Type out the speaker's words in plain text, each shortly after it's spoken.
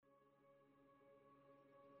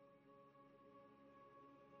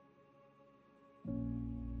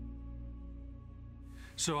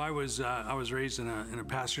So I was raised in a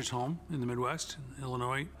pastor's home in the Midwest, in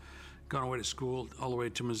Illinois. Gone away to school all the way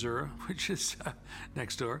to Missouri, which is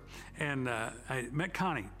next door. And I met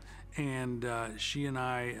Connie, and she and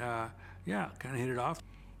I, kind of hit it off.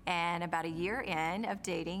 And about a year in of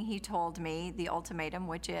dating, he told me the ultimatum,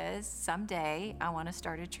 which is someday I want to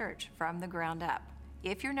start a church from the ground up.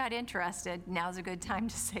 If you're not interested, now's a good time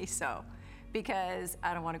to say so, because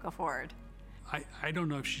I don't want to go forward. I don't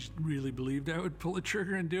know if she really believed I would pull the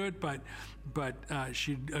trigger and do it, but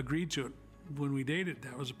she agreed to it when we dated.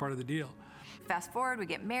 That was a part of the deal. Fast forward, we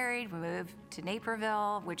get married, we move to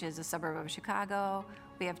Naperville, which is a suburb of Chicago.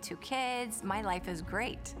 We have 2 kids. My life is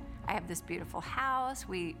great. I have this beautiful house.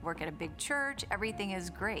 We work at a big church. Everything is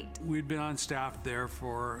great. We'd been on staff there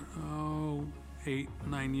for 8,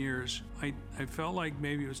 9 years. I felt like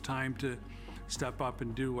maybe it was time to step up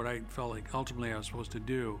and do what I felt like ultimately I was supposed to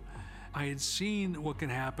do. I had seen what can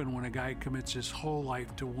happen when a guy commits his whole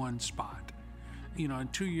life to one spot. You know, in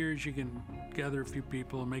 2 years you can gather a few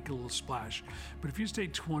people and make a little splash. But if you stay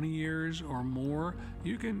 20 years or more,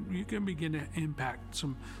 you can begin to impact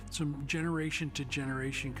some generation to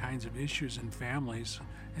generation kinds of issues in families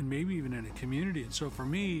and maybe even in a community. And so for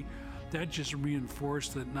me, that just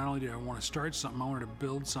reinforced that not only did I want to start something, I wanted to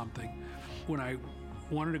build something. When I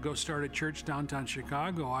wanted to go start a church downtown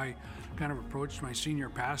Chicago, I kind of approached my senior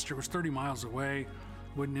pastor. It was 30 miles away.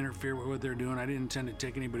 Wouldn't interfere with what they're doing. I didn't intend to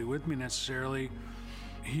take anybody with me necessarily.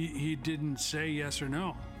 He didn't say yes or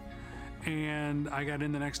no. And I got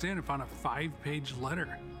in the next day and I found a 5-page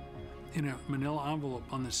letter in a manila envelope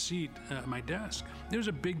on the seat at my desk. It was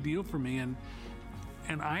a big deal for me, and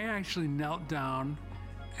I actually knelt down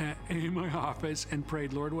in my office and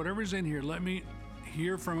prayed, Lord, whatever's in here, let me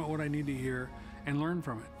hear from it what I need to hear and learn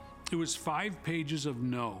from it. It was 5 pages of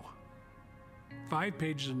no. 5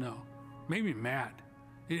 pages of no. Made me mad.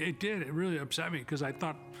 It did. It really upset me because I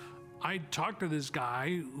thought I'd talked to this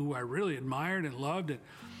guy who I really admired and loved. And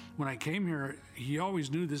when I came here, he always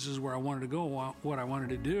knew this is where I wanted to go, what I wanted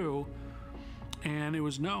to do. And it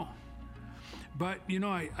was no. But, you know,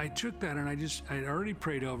 I took that and I'd already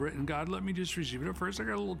prayed over it, and God let me just receive it. At first I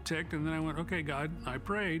got a little ticked, and then I went, okay, God, I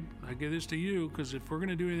prayed. I give this to you, because if we're going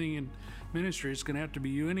to do anything in ministry, it's going to have to be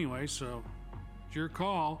you anyway, so it's your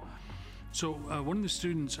call. So one of the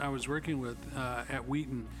students I was working with at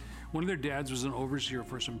Wheaton, one of their dads was an overseer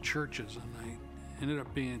for some churches, and I ended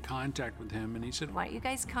up being in contact with him, and he said, why don't you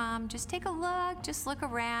guys come, just take a look, just look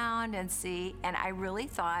around and see. And I really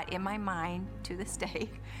thought in my mind to this day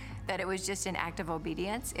that it was just an act of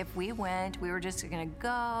obedience. If we went, we were just gonna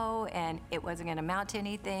go, and it wasn't gonna amount to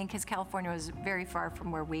anything, because California was very far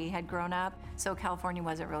from where we had grown up, so California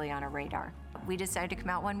wasn't really on our radar. We decided to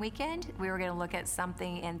come out one weekend. We were gonna look at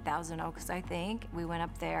something in Thousand Oaks, I think. We went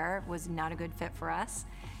up there, it was not a good fit for us.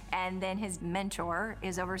 And then his mentor,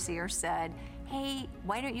 his overseer, said, hey,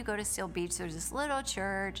 why don't you go to Seal Beach? There's this little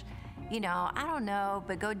church, you know, I don't know,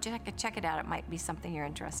 but go check it out. It might be something you're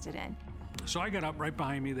interested in. So I got up right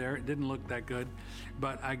behind me there. It didn't look that good,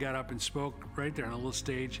 but I got up and spoke right there on a little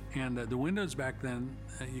stage. And the windows back then,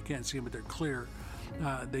 you can't see them, but they're clear.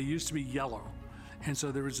 They used to be yellow. And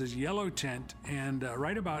so there was this yellow tent, and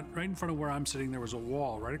right in front of where I'm sitting, there was a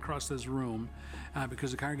wall right across this room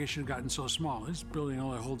because the congregation had gotten so small. This building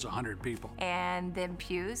only holds 100 people. And then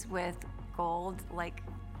pews with gold,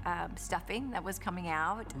 stuffing that was coming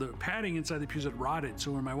out. The padding inside the pews had rotted,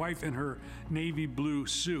 so when my wife in her navy blue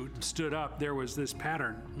suit stood up, there was this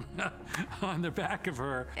pattern on the back of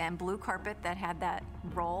her. And blue carpet that had that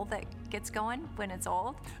roll that gets going when it's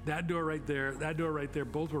old. That door right there,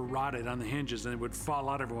 both were rotted on the hinges, and it would fall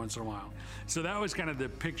out every once in a while. So that was kind of the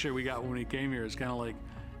picture we got when we came here. It's kind of like,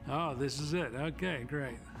 oh, this is it. Okay,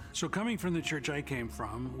 great. So coming from the church I came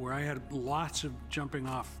from, where I had lots of jumping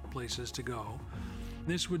off places to go,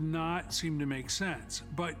 this would not seem to make sense.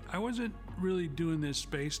 But I wasn't really doing this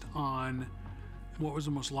based on what was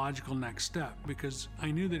the most logical next step, because I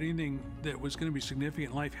knew that anything that was going to be significant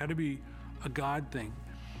in life had to be a God thing.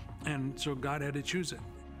 And so God had to choose it.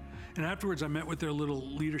 And afterwards, I met with their little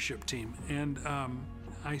leadership team. And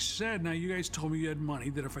I said, now you guys told me you had money,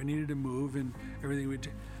 that if I needed to move and everything would...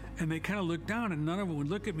 And they kind of looked down, and none of them would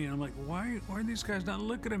look at me. And I'm like, why are these guys not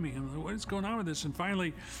looking at me? I'm like, what is going on with this? And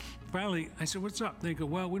finally, I said, what's up? They go,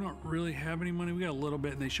 well, we don't really have any money. We got a little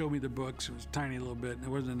bit. And they showed me the books. It was a tiny little bit. And it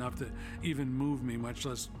wasn't enough to even move me, much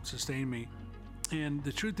less sustain me. And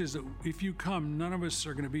the truth is that if you come, none of us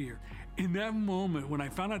are going to be here. In that moment, when I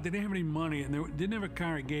found out they didn't have any money and they didn't have a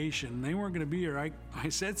congregation, and they weren't going to be here, I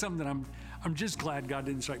said something that I'm just glad God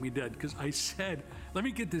didn't strike me dead, because I said, let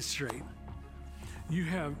me get this straight. You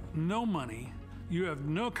have no money, you have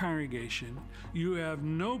no congregation, you have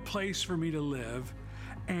no place for me to live,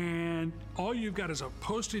 and all you've got is a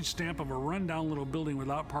postage stamp of a rundown little building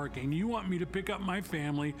without parking. You want me to pick up my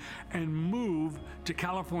family and move to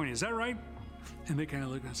California. Is that right? And they kind of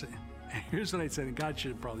look and say, here's what I said, and God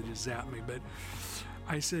should have probably just zapped me, but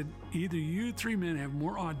I said, either you three men have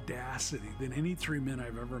more audacity than any three men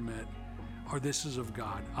I've ever met, or this is of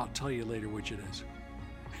God. I'll tell you later which it is.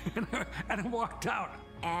 And I walked out.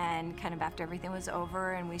 And kind of after everything was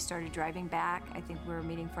over and we started driving back, I think we were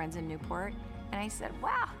meeting friends in Newport, and I said,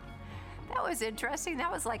 wow, that was interesting.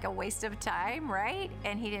 That was like a waste of time, right?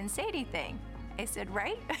 And he didn't say anything. I said,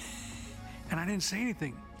 right? And I didn't say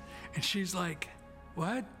anything. And she's like,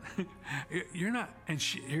 what? You're not, and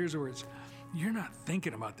here's the words, you're not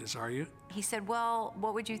thinking about this, are you? He said, well,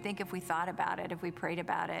 what would you think if we thought about it, if we prayed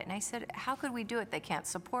about it? And I said, how could we do it? They can't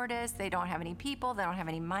support us. They don't have any people. They don't have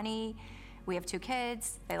any money. We have 2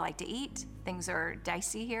 kids. They like to eat. Things are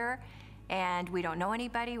dicey here. And we don't know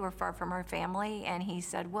anybody. We're far from our family. And he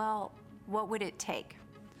said, well, what would it take?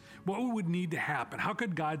 What would need to happen? How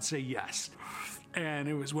could God say yes? And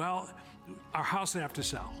it was, well, our house would have to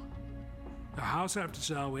sell. Our house would have to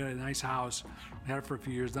sell. We had a nice house. We had it for a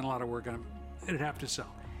few years, done a lot of work on it. It'd have to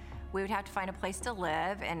sell. We would have to find a place to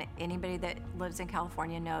live. And anybody that lives in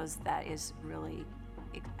California knows that is really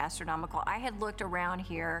astronomical. I had looked around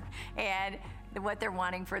here, and what they're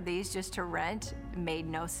wanting for these just to rent made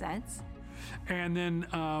no sense. And then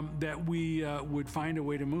that we would find a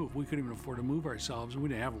way to move. We couldn't even afford to move ourselves. We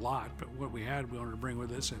didn't have a lot, but what we had, we wanted to bring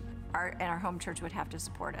with us. And our home church would have to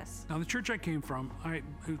support us. Now, the church I came from, a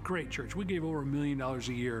great church. We gave over $1 million a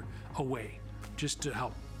year away just to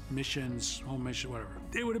help missions, home mission, whatever.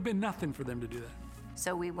 It would have been nothing for them to do that.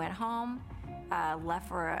 So we went home, left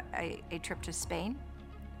for a trip to Spain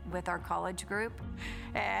with our college group,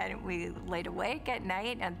 and we laid awake at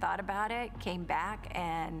night and thought about it, came back,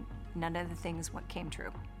 and none of the things came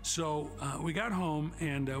true. So we got home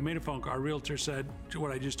and made a phone call. Our realtor said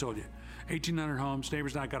what I just told you. 1,800 homes,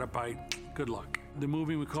 neighbors not got a bite, good luck. The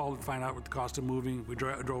moving, we called to find out what the cost of moving. We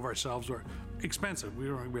drove ourselves, were expensive. We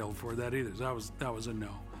weren't going to be able to afford that either. So that was a no.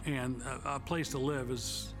 And a place to live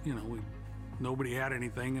is, nobody had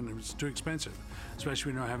anything and it was too expensive,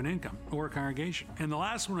 especially when you don't have an income or a congregation. And the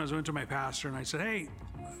last one, I went to my pastor and I said, hey,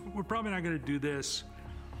 we're probably not going to do this,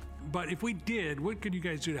 but if we did, what could you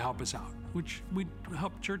guys do to help us out? Which we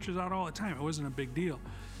help churches out all the time. It wasn't a big deal.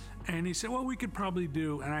 And he said, well, we could probably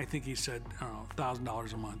do, and I think he said, I don't know,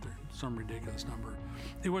 $1,000 a month or some ridiculous number.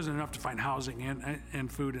 It wasn't enough to find housing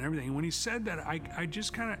and food and everything. And when he said that, I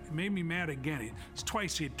just kind of made me mad again. It's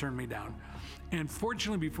twice he had turned me down. And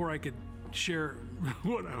fortunately, before I could share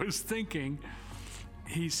what I was thinking,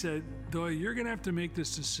 he said, Doyle, you're going to have to make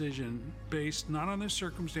this decision based not on the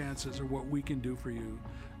circumstances or what we can do for you,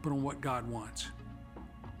 but on what God wants.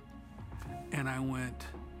 And I went,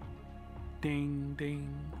 ding, ding.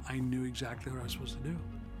 I knew exactly what I was supposed to do.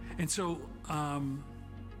 And so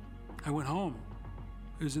I went home.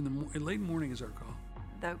 It was in the late morning, as I recall.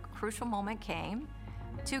 The crucial moment came.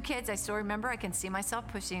 2 kids, I still remember, I can see myself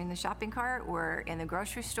pushing the shopping cart. We're in the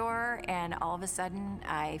grocery store, and all of a sudden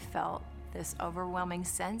I felt this overwhelming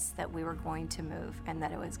sense that we were going to move and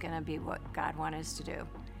that it was going to be what God wanted us to do.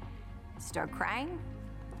 Started crying,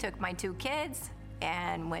 took my 2 kids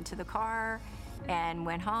and went to the car and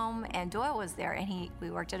went home, and Doyle was there, and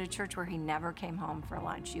we worked at a church where he never came home for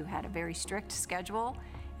lunch. You had a very strict schedule,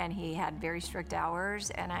 and he had very strict hours,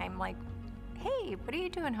 and I'm like, hey, what are you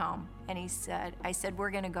doing home? And I said, we're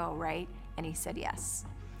gonna go, right? And he said, yes.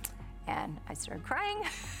 And I started crying,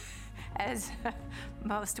 as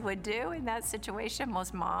most would do in that situation,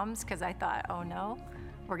 most moms, because I thought, oh no,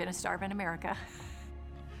 we're gonna starve in America.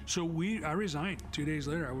 So I resigned. 2 days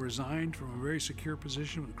later, I resigned from a very secure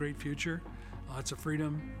position with a great future, lots of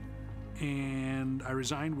freedom, and I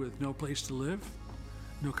resigned with no place to live,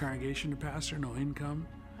 no congregation to pastor, no income,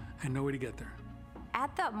 and no way to get there.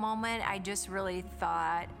 At that moment, I just really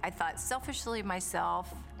thought selfishly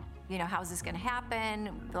myself, how's this gonna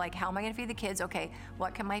happen? Like, how am I gonna feed the kids? Okay,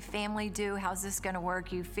 what can my family do? How's this gonna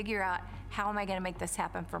work? You figure out, how am I gonna make this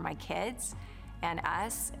happen for my kids and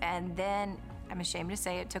us? And then, I'm ashamed to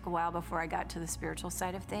say, it took a while before I got to the spiritual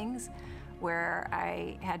side of things, where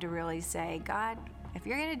I had to really say, God, if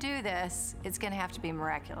you're gonna do this, it's gonna have to be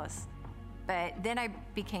miraculous. But then I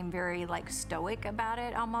became very stoic about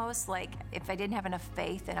it almost. Like, if I didn't have enough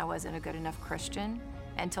faith, then I wasn't a good enough Christian,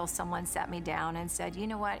 until someone sat me down and said, you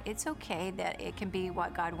know what, it's okay that it can be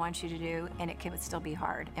what God wants you to do, and it can still be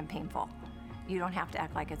hard and painful. You don't have to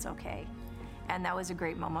act like it's okay. And that was a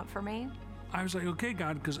great moment for me. I was like, okay,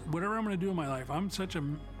 God, because whatever I'm going to do in my life, I'm such a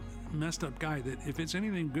messed up guy that if it's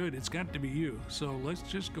anything good, it's got to be you. So let's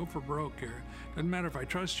just go for broke here. Doesn't matter if I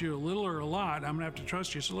trust you a little or a lot, I'm gonna have to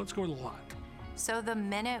trust you, so let's go with a lot. So the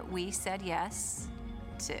minute we said yes,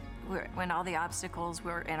 when all the obstacles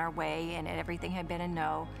were in our way and everything had been a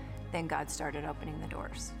no, then God started opening the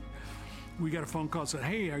doors. We got a phone call that said,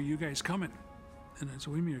 hey, are you guys coming? And I said,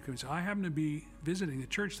 what do you mean you're coming? So I happen to be visiting the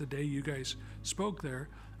church the day you guys spoke there.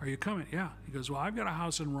 Are you coming? Yeah. He goes, well, I've got a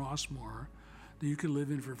house in Rossmore that you can live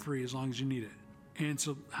in for free as long as you need it. And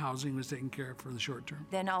so housing was taken care of for the short term.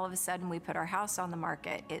 Then all of a sudden we put our house on the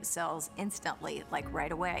market. It sells instantly, like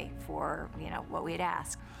right away for, what we had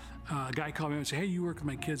asked. A guy called me and said, hey, you work with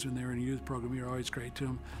my kids when they were in a youth program. You're always great to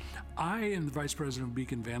them. I am the vice president of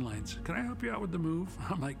Beacon Van Lines. Can I help you out with the move?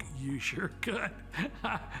 I'm like, you sure could.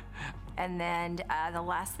 And then the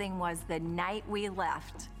last thing was the night we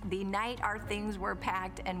left, the night our things were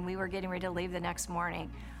packed and we were getting ready to leave the next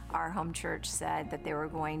morning, our home church said that they were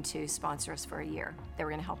going to sponsor us for a year. They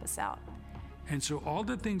were going to help us out. And so all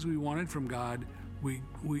the things we wanted from God,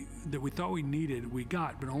 that we thought we needed, we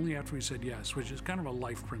got, but only after we said yes, which is kind of a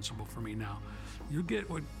life principle for me now. You get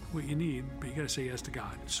what you need, but you got to say yes to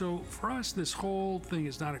God. So for us, this whole thing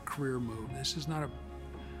is not a career move. This is not a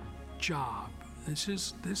job. This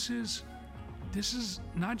is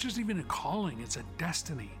not just even a calling, it's a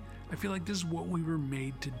destiny. I feel like this is what we were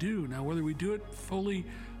made to do. Now, whether we do it fully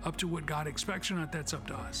up to what God expects or not, that's up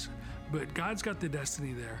to us. But God's got the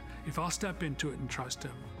destiny there if I'll step into it and trust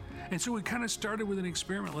Him. And so we kind of started with an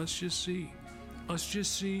experiment. Let's just see. Let's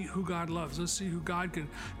just see who God loves. Let's see who God can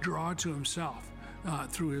draw to Himself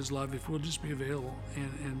through His love if we'll just be available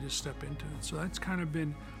and just step into it. So that's kind of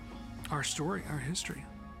been our story, our history.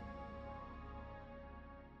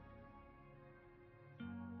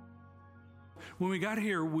 When we got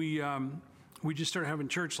here, we just started having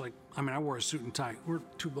church I wore a suit and tie. We're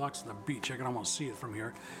 2 blocks from the beach. I can almost see it from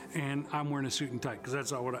here. And I'm wearing a suit and tie because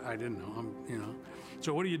that's all what I didn't know.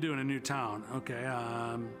 So what do you do in a new town? Okay,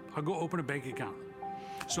 I'll go open a bank account.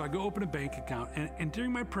 So I go open a bank account. And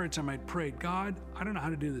during my prayer time, I prayed, God, I don't know how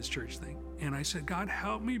to do this church thing. And I said, God,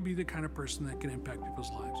 help me be the kind of person that can impact people's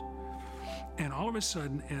lives. And all of a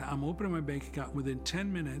sudden, I'm opening my bank account. Within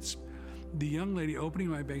 10 minutes, the young lady opening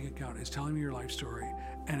my bank account is telling me her life story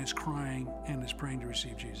and is crying and is praying to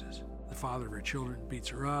receive Jesus. The father of her children beats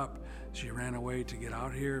her up. She ran away to get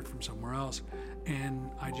out here from somewhere else. And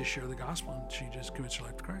I just share the gospel and she just commits her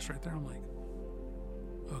life to Christ right there. I'm like,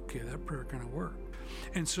 okay, that prayer kind of worked.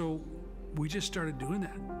 And so we just started doing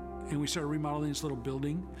that. And we started remodeling this little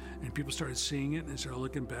building and people started seeing it and it started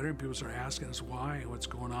looking better and people started asking us why and what's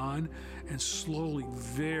going on. And slowly,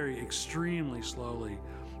 extremely slowly,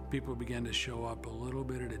 people began to show up a little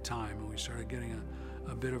bit at a time, and we started getting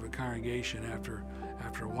a bit of a congregation after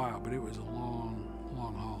a while, but it was a long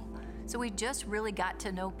haul. So we just really got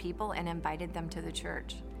to know people and invited them to the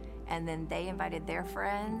church. And then they invited their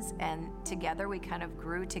friends, and together we kind of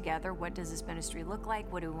grew together. What does this ministry look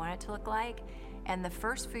like? What do we want it to look like? And the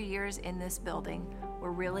first few years in this building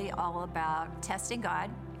were really all about testing God.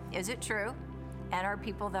 Is it true? And are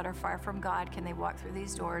people that are far from God, can they walk through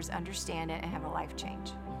these doors, understand it, and have a life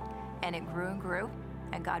change? And it grew and grew,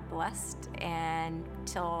 and God blessed, and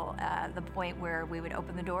till the point where we would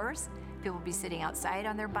open the doors, people would be sitting outside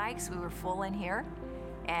on their bikes. We were full in here,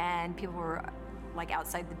 and people were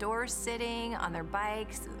outside the doors sitting on their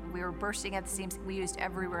bikes. We were bursting at the seams. We used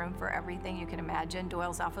every room for everything you can imagine.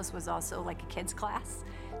 Doyle's office was also like a kids class.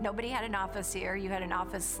 Nobody had an office here. You had an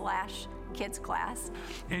office / kids class.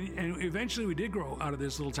 And eventually we did grow out of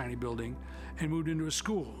this little tiny building and moved into a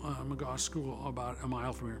school, McGaw School, about a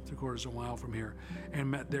mile from here, 3/4 of a mile from here,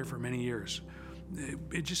 and met there for many years.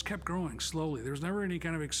 It just kept growing slowly. There was never any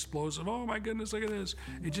kind of explosive, oh my goodness, look at this.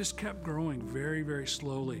 It just kept growing very, very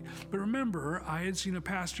slowly. But remember, I had seen a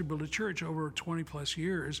pastor build a church over 20 plus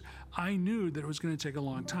years. I knew that it was going to take a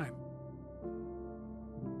long time.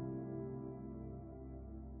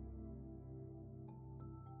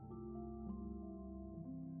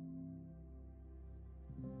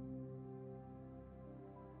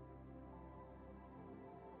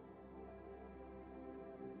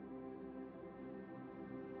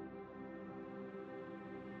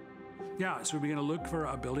 Yeah, so we began to look for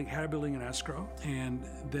a building, had a building in escrow, and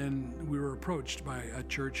then we were approached by a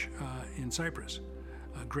church in Cyprus,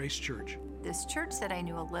 Grace Church. This church that I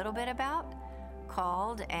knew a little bit about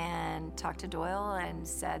called and talked to Doyle and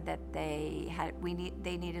said that they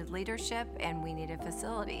needed leadership and we needed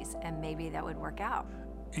facilities, and maybe that would work out.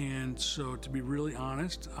 And so, to be really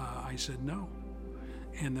honest, I said no.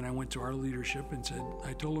 And then I went to our leadership and said,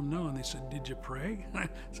 I told them no. And they said, did you pray? I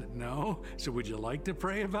said, no. So would you like to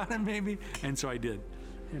pray about it maybe? And so I did.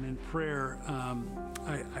 And in prayer,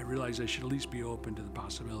 I realized I should at least be open to the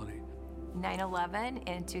possibility. 9/11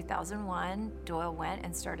 in 2001, Doyle went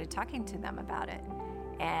and started talking to them about it.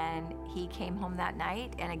 And he came home that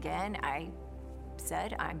night, and again, I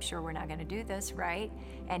said, I'm sure we're not going to do this, right?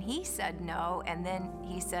 And he said no, and then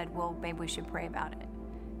he said, well, maybe we should pray about it.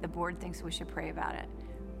 The board thinks we should pray about it.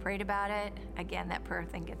 Prayed about it. Again, that prayer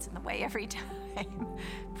thing gets in the way every time.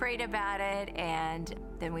 Prayed about it, and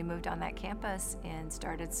then we moved on that campus and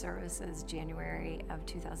started services January of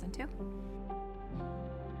 2002.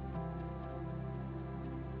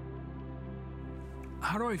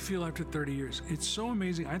 How do I feel after 30 years? It's so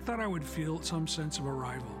amazing. I thought I would feel some sense of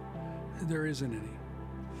arrival. There isn't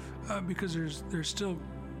any. Because there's still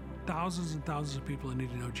thousands and thousands of people that need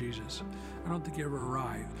to know Jesus. I don't think you ever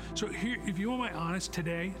arrive. So here, if you want my honest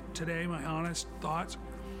today, my honest thoughts,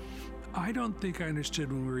 I don't think I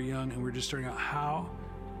understood when we were young and we were just starting out how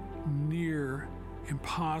near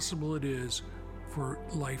impossible it is for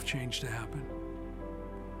life change to happen.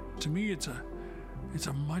 To me, it's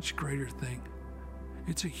a much greater thing.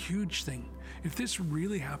 It's a huge thing. If this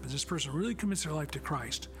really happens, this person really commits their life to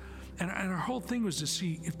Christ, and our whole thing was to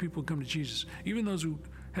see if people come to Jesus, even those who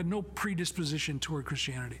had no predisposition toward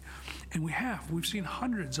Christianity. And we've seen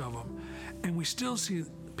hundreds of them, and we still see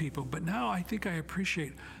people, but now I think I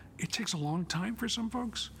appreciate it takes a long time for some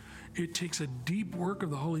folks. It takes a deep work of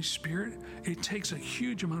the Holy Spirit. It takes a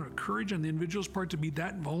huge amount of courage on the individual's part to be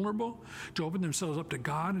that vulnerable, to open themselves up to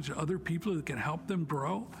God and to other people that can help them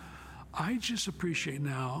grow. I just appreciate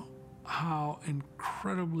now how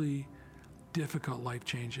incredibly difficult life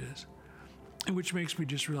change is, and which makes me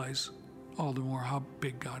just realize all the more how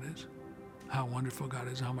big God is, how wonderful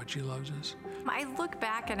God is, how much He loves us. I look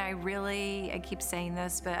back and I keep saying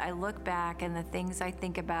this, but I look back and the things I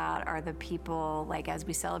think about are the people, like as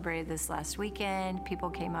we celebrated this last weekend, people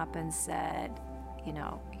came up and said,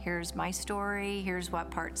 here's my story, here's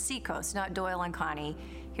what part Seacoast, not Doyle and Connie,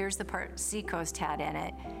 here's the part Seacoast had in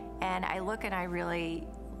it. And I look and I really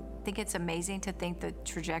think it's amazing to think the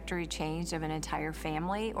trajectory changed of an entire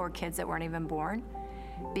family or kids that weren't even born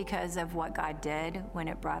because of what God did when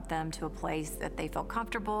it brought them to a place that they felt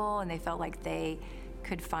comfortable and they felt like they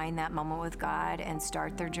could find that moment with God and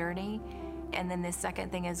start their journey. And then the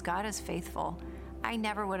second thing is God is faithful. I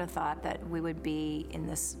never would have thought that we would be in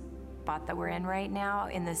this spot that we're in right now,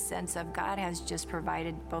 in the sense of God has just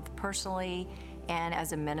provided both personally and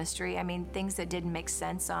as a ministry. I mean, things that didn't make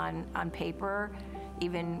sense on paper,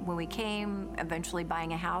 even when we came, eventually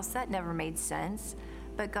buying a house, that never made sense.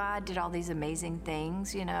 But God did all these amazing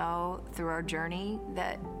things, through our journey,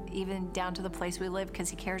 that even down to the place we live, because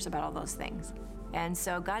He cares about all those things. And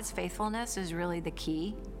so God's faithfulness is really the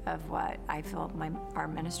key of what I feel our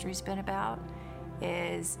ministry's been about,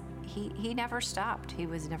 is He never stopped. He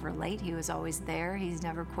was never late. He was always there. He's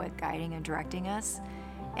never quit guiding and directing us.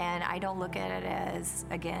 And I don't look at it as,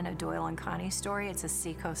 again, a Doyle and Connie story. It's a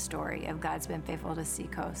Seacoast story of God's been faithful to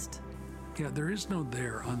Seacoast. Yeah, there is no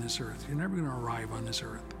there on this earth. You're never going to arrive on this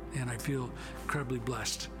earth. And I feel incredibly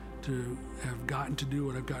blessed to have gotten to do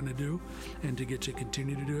what I've gotten to do and to get to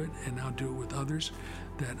continue to do it and now do it with others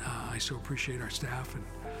that I so appreciate, our staff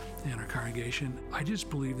and our congregation. I just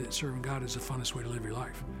believe that serving God is the funnest way to live your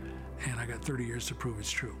life. And I got 30 years to prove it's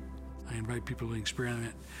true. I invite people to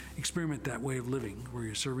experiment that way of living where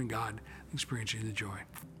you're serving God, experiencing the joy.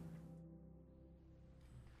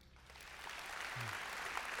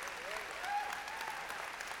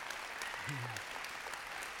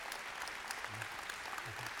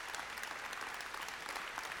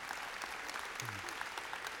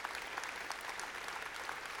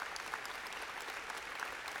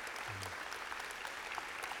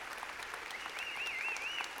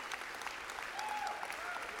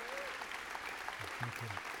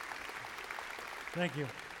 Thank you.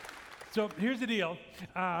 So here's the deal.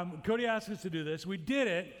 Cody asked us to do this. We did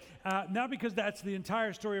it, not because that's the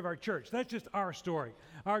entire story of our church. That's just our story.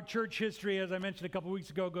 Our church history, as I mentioned a couple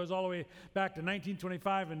weeks ago, goes all the way back to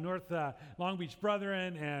 1925 in North Long Beach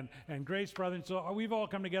Brethren and Grace Brethren. So we've all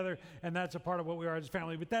come together, and that's a part of what we are as a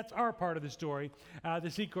family. But that's our part of the story,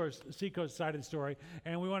 the Seacoast side of the story.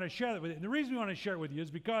 And we want to share that with you. And the reason we want to share it with you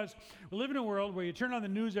is because we live in a world where you turn on the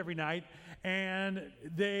news every night, and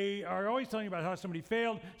they are always telling you about how somebody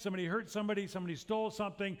failed, somebody hurt somebody stole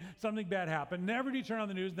something bad happened. And every day you turn on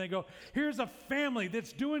the news and they go, here's a family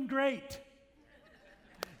that's doing great.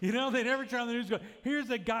 They never turn on the news and go, here's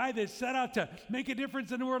a guy that set out to make a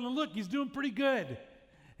difference in the world, and look, he's doing pretty good.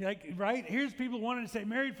 Right? Here's people wanting to stay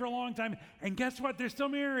married for a long time, and guess what? They're still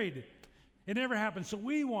married. It never happens. So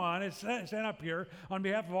we want to stand up here on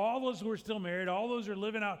behalf of all those who are still married, all those who are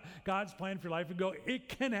living out God's plan for life, and go, it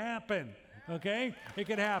can happen. okay? It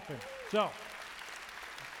could happen.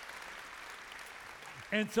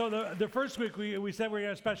 And so the first week, we said we were going to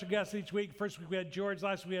have special guests each week. First week we had George.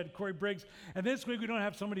 Last week we had Corey Briggs. And this week we don't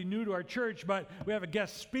have somebody new to our church, but we have a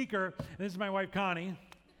guest speaker. And this is my wife, Connie.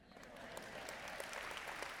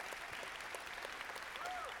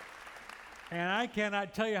 And I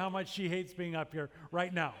cannot tell you how much she hates being up here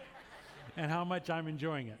right now and how much I'm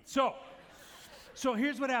enjoying it. So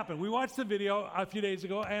here's what happened. We watched the video a few days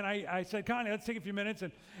ago, and I said, Connie, let's take a few minutes.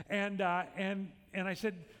 And I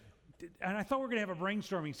said, and I thought we were going to have a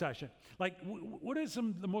brainstorming session. Like, what are some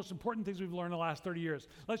of the most important things we've learned in the last 30 years?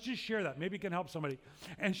 Let's just share that. Maybe it can help somebody.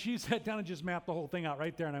 And she sat down and just mapped the whole thing out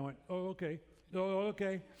right there. And I went, oh,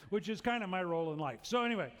 okay, which is kind of my role in life. So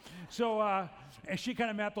anyway, and she kind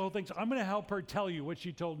of mapped the whole thing. So I'm going to help her tell you what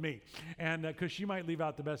she told me. And because she might leave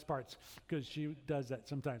out the best parts, because she does that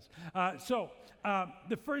sometimes.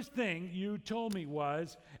 The first thing you told me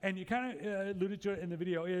was, and you kind of alluded to it in the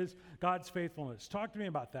video, is God's faithfulness. Talk to me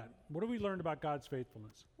about that. What have we learned about God's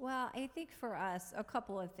faithfulness? Well, I think for us, a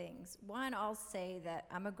couple of things. One, I'll say that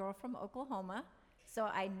I'm a girl from Oklahoma, so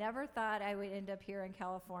I never thought I would end up here in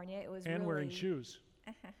California. It was and wearing shoes.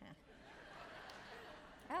 Okay,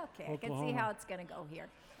 Oklahoma. I can see how it's going to go here.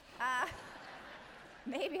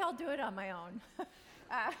 Maybe I'll do it on my own.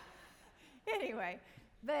 Anyway,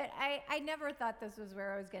 but I never thought this was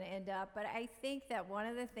where I was going to end up. But I think that one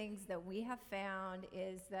of the things that we have found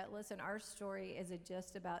is that, listen, our story isn't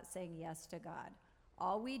just about saying yes to God.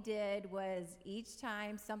 All we did was each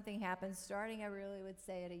time something happened, starting I really would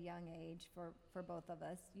say at a young age for both of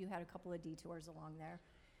us. You had a couple of detours along there.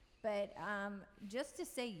 But just to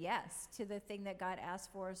say yes to the thing that God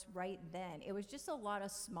asked for us right then. It was just a lot of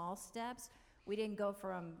small steps. We didn't go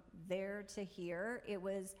from there to here. It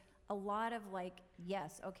was a lot of like,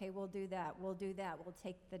 yes, okay, we'll do that, we'll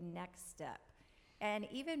take the next step. And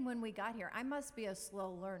even when we got here, I must be a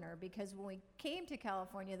slow learner, because when we came to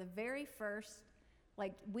California, the very first,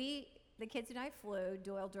 the kids and I flew,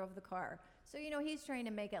 Doyle drove the car. So, he's trying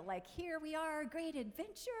to make it like, here we are, great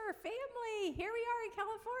adventure, family, here we are in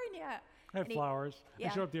California. I have flowers. Yeah.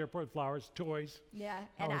 I show up at the airport with flowers, toys. Yeah,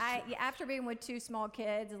 and after being with two small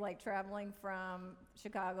kids, like traveling from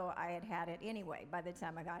Chicago, I had it anyway by the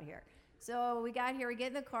time I got here. So we got here, we get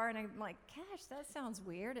in the car, and I'm like, gosh, that sounds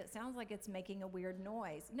weird. It sounds like it's making a weird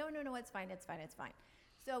noise. No, it's fine.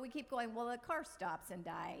 So we keep going, well, the car stops and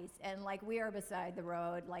dies, and we are beside the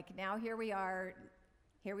road. Now here we are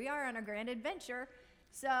on a grand adventure.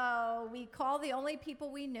 So we call the only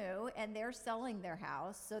people we knew, and they're selling their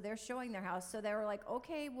house, so they're showing their house. So they were like,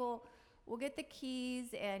 okay, we'll get the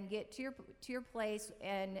keys and get to your place,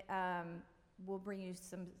 and we'll bring you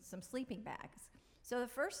some sleeping bags. So the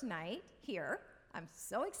first night here, I'm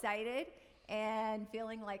so excited and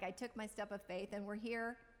feeling like I took my step of faith, and we're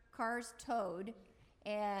here, cars towed,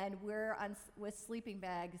 and we're with sleeping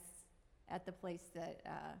bags at the place that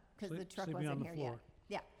because the truck wasn't here yet.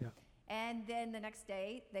 Yeah. And then the next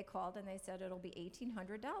day, they called and they said it'll be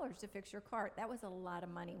 $1,800 to fix your car. That was a lot of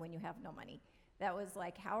money when you have no money. That was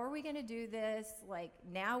like, how are we going to do this?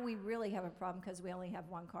 Now we really have a problem because we only have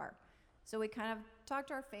one car. So we kind of talked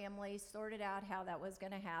to our family, sorted out how that was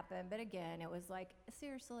going to happen. But again, it was like,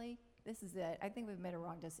 seriously, this is it. I think we've made a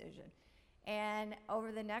wrong decision. And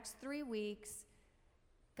over the next 3 weeks,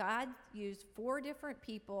 God used 4 different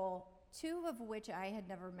people, 2 of which I had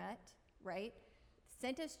never met, right?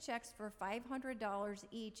 Sent us checks for $500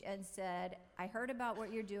 each and said, I heard about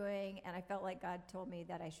what you're doing, and I felt like God told me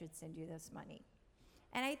that I should send you this money.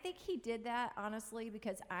 And I think he did that, honestly,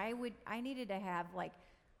 because I needed to have,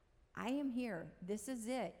 I am here. This is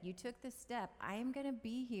it. You took the step. I am going to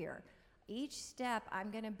be here. Each step, I'm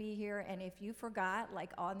going to be here, and if you forgot,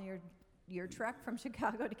 on your trek from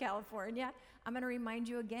Chicago to California, I'm going to remind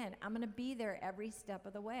you again. I'm going to be there every step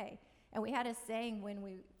of the way. And we had a saying when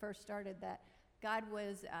we first started that God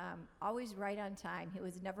was always right on time. He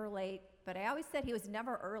was never late, but I always said he was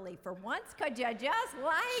never early. For once, could you just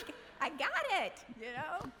I got it,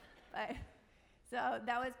 But so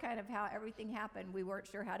that was kind of how everything happened. We weren't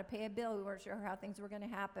sure how to pay a bill. We weren't sure how things were going to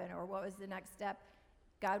happen or what was the next step.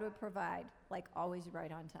 God would provide, always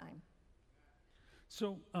right on time.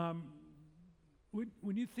 So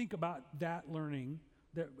when you think about that learning,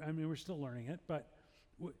 we're still learning it, but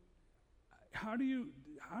how do you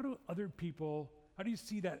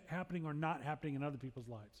see that happening or not happening in other people's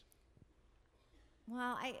lives?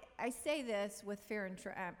 Well, I say this with fear and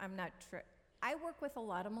I work with a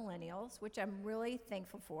lot of millennials, which I'm really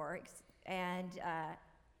thankful for, and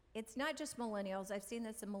it's not just millennials. I've seen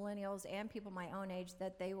this in millennials and people my own age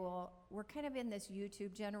that we're kind of in this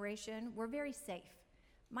YouTube generation. We're very safe.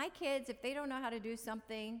 My kids, if they don't know how to do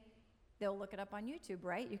something, they'll look it up on YouTube,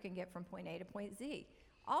 right? You can get from point A to point Z.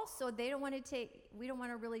 Also, we don't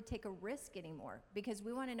want to really take a risk anymore because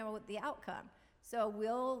we want to know the outcome. So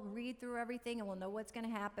we'll read through everything and we'll know what's going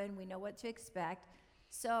to happen. We know what to expect.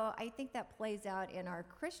 So I think that plays out in our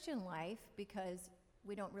Christian life because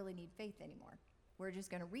we don't really need faith anymore. We're just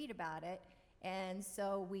going to read about it. And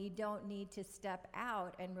so we don't need to step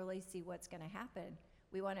out and really see what's going to happen.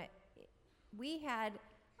 We had,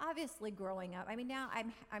 obviously growing up, I mean, now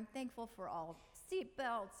I'm thankful for all seat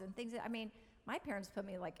belts and things. I mean, my parents put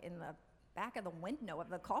me like in the back of the window of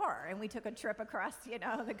the car and we took a trip across,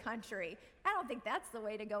 the country. I don't think that's the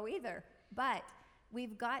way to go either. But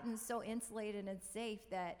we've gotten so insulated and safe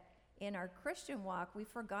that in our Christian walk, we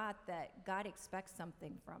forgot that God expects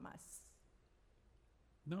something from us.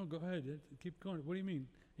 No, go ahead. Keep going. What do you mean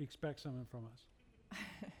he expects something from us?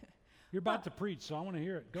 You're about to preach, so I want to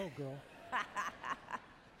hear it. Go, girl.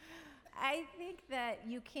 I think that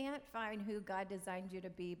you can't find who God designed you to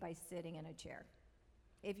be by sitting in a chair.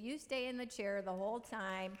 If you stay in the chair the whole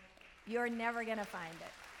time, you're never going to find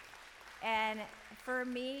it. And for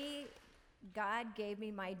me, God gave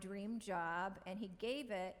me my dream job, and he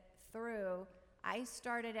gave it through, I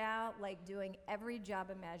started out like doing every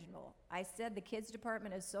job imaginable. I said the kids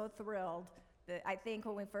department is so thrilled that I think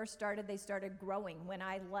when we first started, they started growing when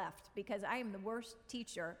I left because I am the worst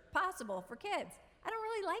teacher possible for kids. I don't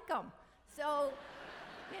really like them. So,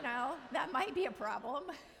 that might be a problem.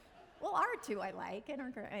 Well, our two I like, and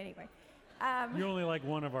anyway. You only like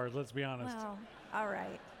one of ours, let's be honest. Well, all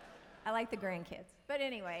right. I like the grandkids. But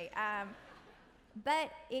anyway, but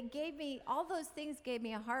it gave me, all those things gave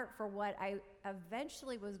me a heart for what I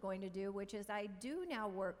eventually was going to do, which is I do now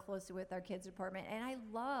work closely with our kids department, and I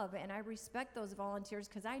love and I respect those volunteers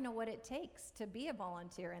because I know what it takes to be a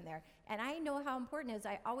volunteer in there. And I know how important it is.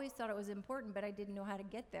 I always thought it was important, but I didn't know how to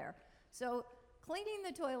get there. So cleaning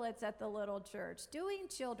the toilets at the little church, doing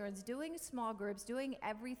children's, doing small groups, doing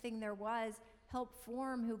everything there was, helped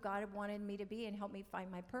form who God wanted me to be and help me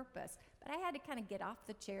find my purpose. But I had to kind of get off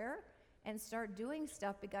the chair and start doing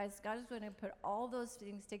stuff because God was going to put all those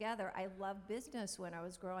things together. I loved business when I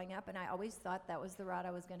was growing up, and I always thought that was the route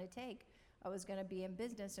I was going to take. I was going to be in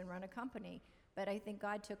business and run a company. But I think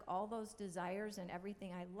God took all those desires and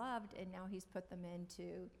everything I loved, and now he's put them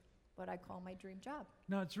into what I call my dream job.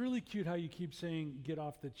 Now, it's really cute how you keep saying, get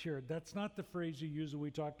off the chair. That's not the phrase you use when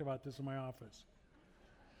we talked about this in my office.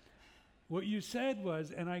 What you said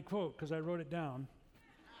was, and I quote, because I wrote it down,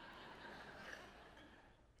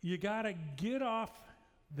 you got to get off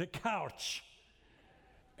the couch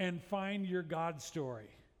and find your God story.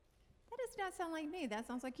 That does not sound like me. That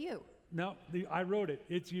sounds like you. No, I wrote it.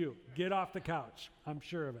 It's you. Get off the couch. I'm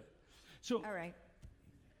sure of it. So, all right.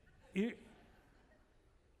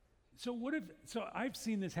 So I've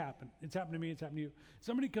seen this happen. It's happened to me. It's happened to you.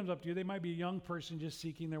 Somebody comes up to you. They might be a young person just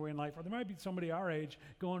seeking their way in life, or there might be somebody our age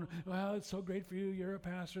going, well, it's so great for you. You're a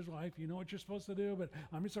pastor's wife. You know what you're supposed to do, but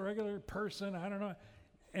I'm just a regular person. I don't know.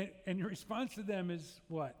 And your response to them is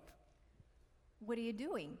what? What are you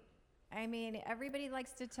doing? I mean, everybody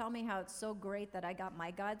likes to tell me how it's so great that I got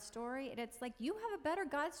my God story. And it's like, you have a better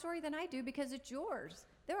God story than I do because it's yours.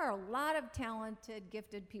 There are a lot of talented,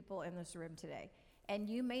 gifted people in this room today. And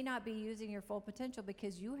you may not be using your full potential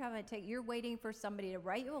because you haven't you're waiting for somebody to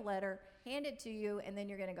write you a letter, hand it to you, and then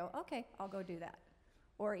you're going to go, okay, I'll go do that.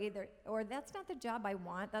 Or that's not the job I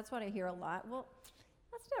want. That's what I hear a lot. Well,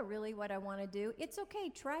 that's not really what I want to do. It's okay,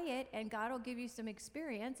 try it, and God will give you some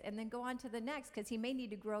experience, and then go on to the next, because he may need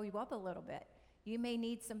to grow you up a little bit. You may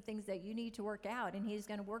need some things that you need to work out, and he's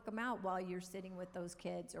going to work them out while you're sitting with those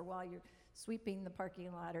kids, or while you're sweeping the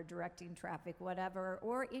parking lot, or directing traffic, whatever,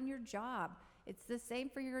 or in your job. It's the same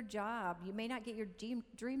for your job. You may not get your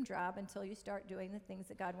dream job until you start doing the things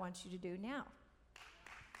that God wants you to do now.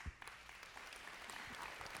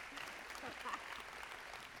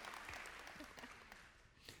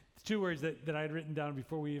 Two words that I had written down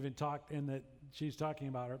before we even talked, and that she's talking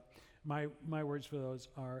about her. My words for those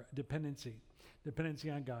are dependency.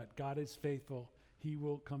 Dependency on God. God is faithful. He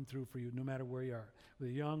will come through for you no matter where you are.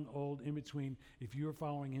 Whether young, old, in between, if you are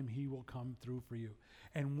following him, he will come through for you.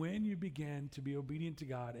 And when you begin to be obedient to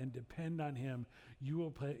God and depend on him, you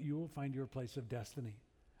will find your place of destiny.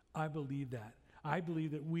 I believe that. I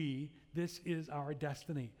believe that this is our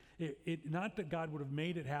destiny. Not that God would have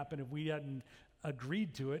made it happen if we hadn't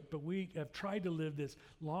agreed to it, but we have tried to live this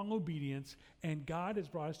long obedience, and God has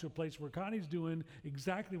brought us to a place where Connie's doing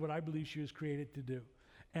exactly what I believe she was created to do.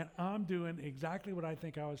 And I'm doing exactly what I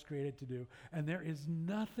think I was created to do. And there is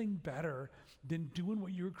nothing better than doing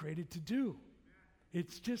what you were created to do.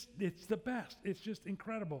 It's the best. It's just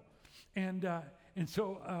incredible. And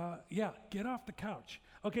so, get off the couch.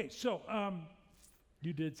 Okay, so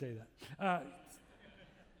you did say that.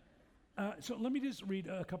 So let me just read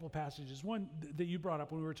a couple of passages. One that you brought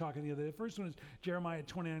up when we were talking the other day. The first one is Jeremiah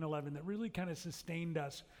 29:11 that really kind of sustained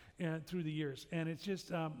us through the years. And it's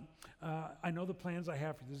just, I know the plans I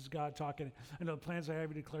have for you. This is God talking. I know the plans I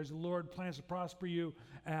have for you, declares the Lord, plans to prosper you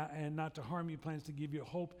and not to harm you, plans to give you a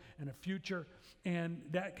hope and a future. And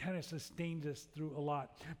that kind of sustained us through a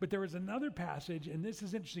lot. But there was another passage, and this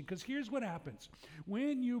is interesting because here's what happens.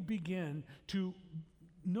 When you begin to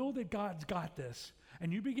know that God's got this,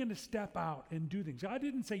 and you begin to step out and do things. God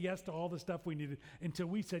didn't say yes to all the stuff we needed until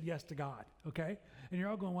we said yes to God, okay? And you're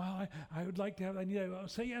all going, well, I would like to have, well,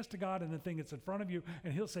 say yes to God and the thing that's in front of you,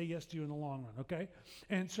 and he'll say yes to you in the long run, okay?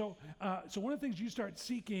 And so one of the things, you start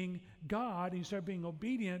seeking God and you start being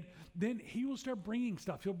obedient, then he will start bringing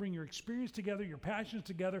stuff. He'll bring your experience together, your passions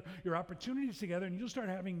together, your opportunities together, and you'll start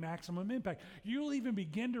having maximum impact. You'll even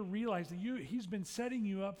begin to realize that he's been setting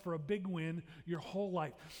you up for a big win your whole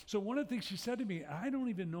life. So one of the things she said to me, I don't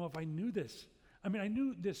even know if I knew this. I mean, I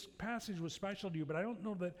knew this passage was special to you, but I don't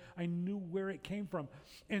know that I knew where it came from.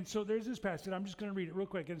 And so there's this passage. I'm just going to read it real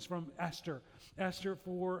quick. And it's from Esther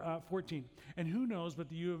 4:14. And who knows, but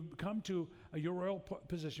you have come to your royal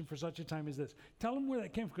position for such a time as this. Tell them where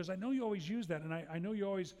that came from, because I know you always use that, and I know you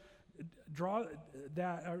always draw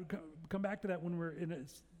that, or come back to that when we're in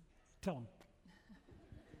it. Tell them.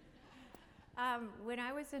 When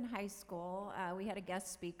I was in high school, we had a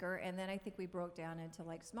guest speaker, and then I think we broke down into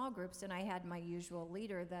like small groups, and I had my usual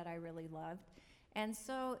leader that I really loved. And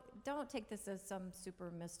so don't take this as some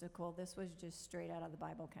super mystical, this was just straight out of the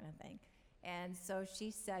Bible kind of thing. And so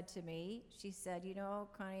she said to me, you know,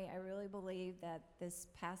 Connie, I really believe that this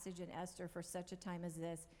passage in Esther, for such a time as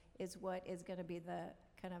this, is what is going to be the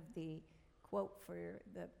kind of the quote for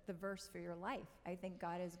the verse for your life. I think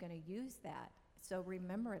God is going to use that. So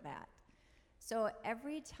remember that. So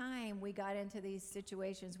every time we got into these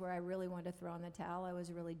situations where I really wanted to throw in the towel, I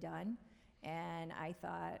was really done. And I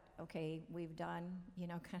thought, okay, we've done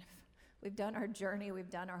our journey,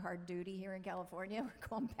 we've done our hard duty here in California, we're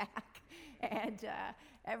going back. And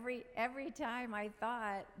every time I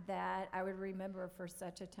thought that I would remember, for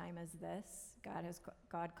such a time as this,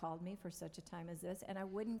 God called me for such a time as this, and I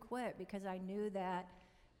wouldn't quit, because I knew that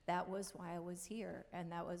was why I was here,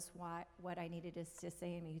 and that was what I needed to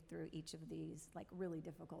sustain me through each of these like really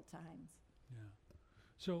difficult times. Yeah.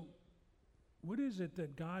 So what is it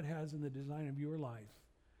that God has in the design of your life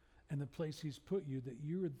and the place he's put you that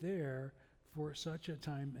you're there for such a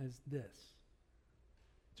time as this?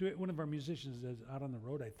 So one of our musicians is out on the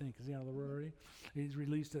road, I think. Is he out on the road already? He's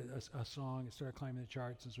released a song. It started climbing the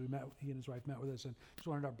charts. And so he and his wife met with us and just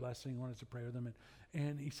wanted our blessing, wanted us to pray with them.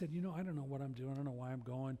 And he said, you know, I don't know what I'm doing. I don't know why I'm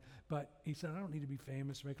going. But he said, I don't need to be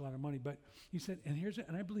famous, make a lot of money. But he said, and here's it,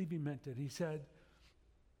 and I believe he meant it. He said,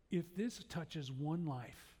 if this touches one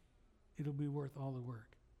life, it'll be worth all the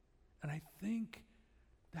work. And I think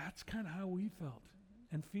that's kind of how we felt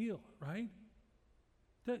and feel, right?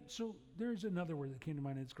 So there's another word that came to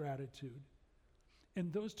mind, it's gratitude.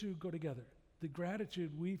 And those two go together. The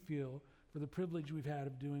gratitude we feel for the privilege we've had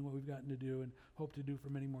of doing what we've gotten to do and hope to do for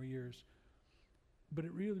many more years. But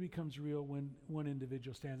it really becomes real when one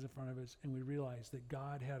individual stands in front of us and we realize that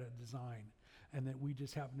God had a design and that we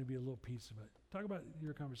just happen to be a little piece of it. Talk about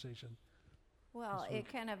your conversation. Well,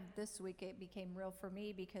 this week it became real for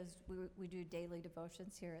me, because we do daily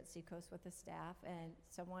devotions here at Seacoast with the staff, and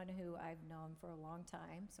someone who I've known for a long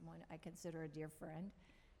time, someone I consider a dear friend,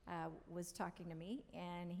 was talking to me,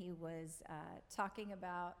 and he was talking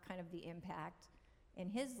about kind of the impact in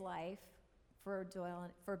his life for Doyle,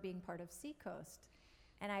 for being part of Seacoast.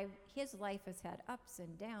 And his life has had ups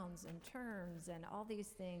and downs and turns and all these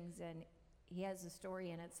things, and he has a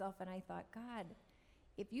story in itself, and I thought, God,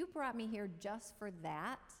 if you brought me here just for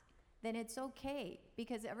that, then it's okay,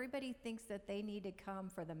 because everybody thinks that they need to come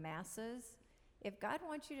for the masses. If God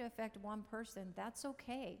wants you to affect one person, that's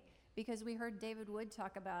okay, because we heard David Wood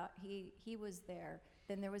talk about he was there.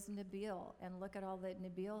 Then there was Nabil, and look at all that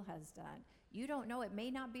Nabil has done. You don't know, it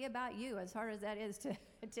may not be about you, as hard as that is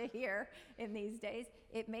to hear in these days.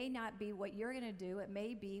 It may not be what you're going to do. It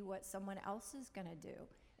may be what someone else is going to do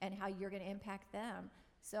and how you're going to impact them.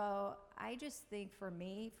 So I just think for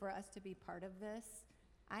me, for us to be part of this,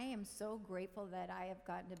 I am so grateful that I have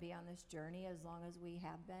gotten to be on this journey as long as we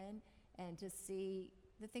have been, and to see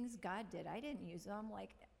the things God did. I didn't use them.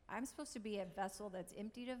 Like, I'm supposed to be a vessel that's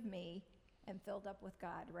emptied of me and filled up with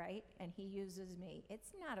God, right? And he uses me.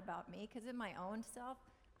 It's not about me, because in my own self,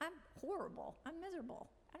 I'm horrible. I'm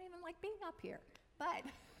miserable. I don't even like being up here. But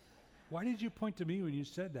why did you point to me when you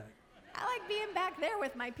said that? I like being back there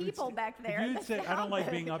with my people back there. If in you'd the say, I don't like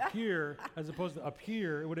south." being up here, as opposed to up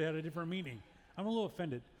here, it would have had a different meaning. I'm a little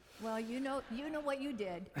offended. Well, you know what you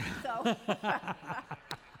did. So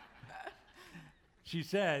She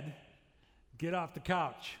said, get off the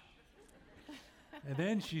couch. And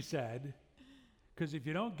then she said, because if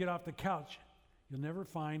you don't get off the couch, you'll never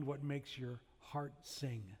find what makes your heart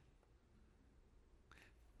sing.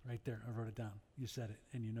 Right there, I wrote it down. You said it,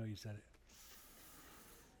 and you know you said it.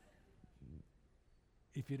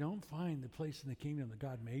 If you don't find the place in the kingdom that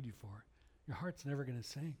God made you for, your heart's never going to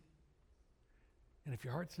sing. And if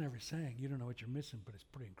your heart's never sang, you don't know what you're missing, but it's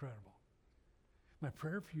pretty incredible. My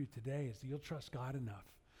prayer for you today is that you'll trust God enough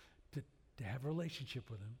to have a relationship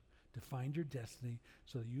with him, to find your destiny,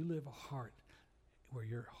 so that you live a heart where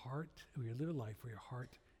you live a life where your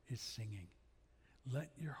heart is singing.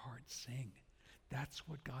 Let your heart sing. That's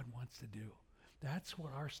what God wants to do. That's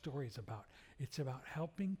what our story is about. It's about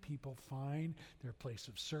helping people find their place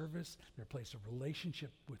of service, their place of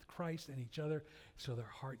relationship with Christ and each other, so their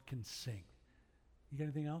heart can sing. You got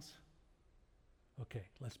anything else? Okay,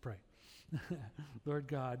 let's pray. Lord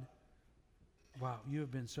God, wow, you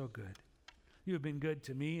have been so good. You have been good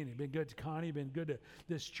to me, and you've been good to Connie, you've been good to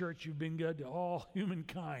this church, you've been good to all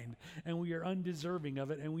humankind, and we are undeserving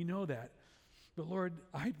of it, and we know that. But Lord,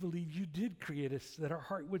 I believe you did create us that our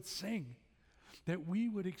heart would sing, that we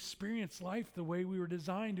would experience life the way we were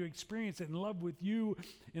designed to experience it, in love with you,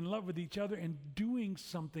 in love with each other, and doing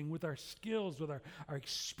something with our skills, with our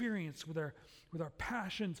experience, with our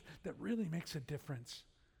passions that really makes a difference.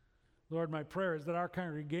 Lord, my prayer is that our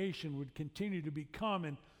congregation would continue to become,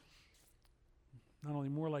 and not only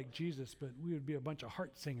more like Jesus, but we would be a bunch of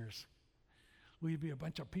heart singers. We'd be a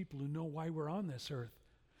bunch of people who know why we're on this earth,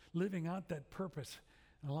 living out that purpose,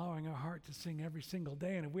 allowing our heart to sing every single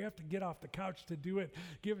day. And if we have to get off the couch to do it,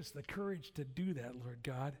 give us the courage to do that, Lord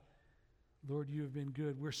God. Lord, you have been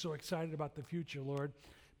good. We're so excited about the future, Lord,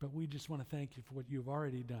 but we just want to thank you for what you've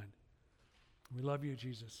already done. We love you,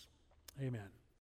 Jesus. Amen.